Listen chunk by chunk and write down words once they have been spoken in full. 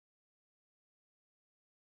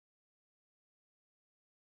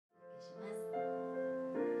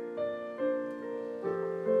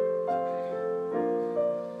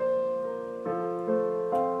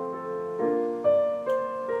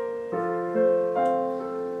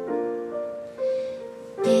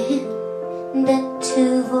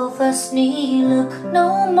past me look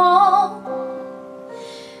no more.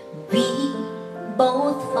 We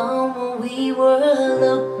both found what we were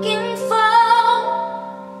looking for.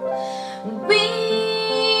 Be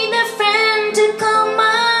the friend to call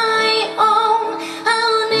my own.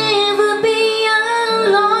 I'll never be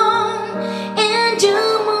alone. And you,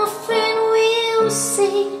 my friend, will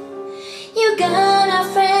see you got a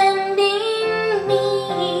friend in me.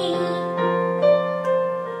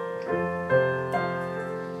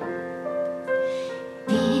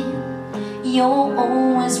 Then you're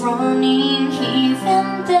always running here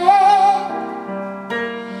and there.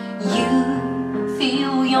 You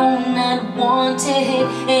feel you're not wanted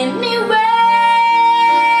anywhere.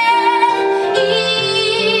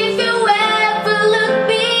 If you ever look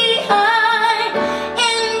behind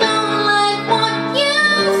and don't like what you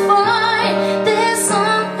find, there's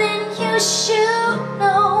something you should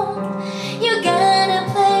know. You got a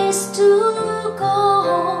place to go.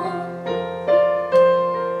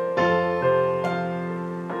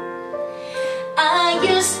 I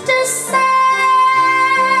used to say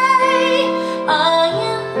I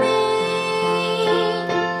am me.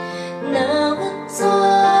 Now it's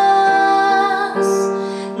us.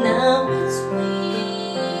 Now it's we.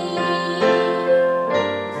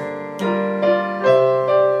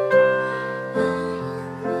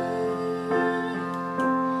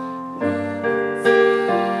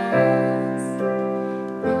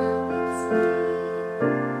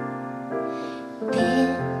 Then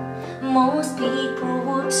most people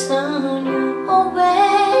would turn you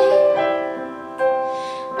away.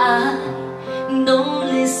 I don't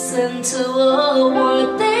listen to a word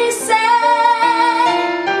they say.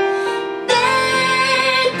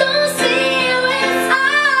 They don't see you as I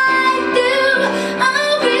do. I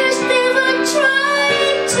wish they would try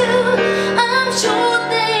to. I'm sure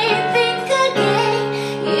they think again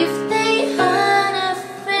if they had a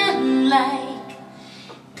friend like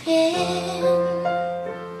this.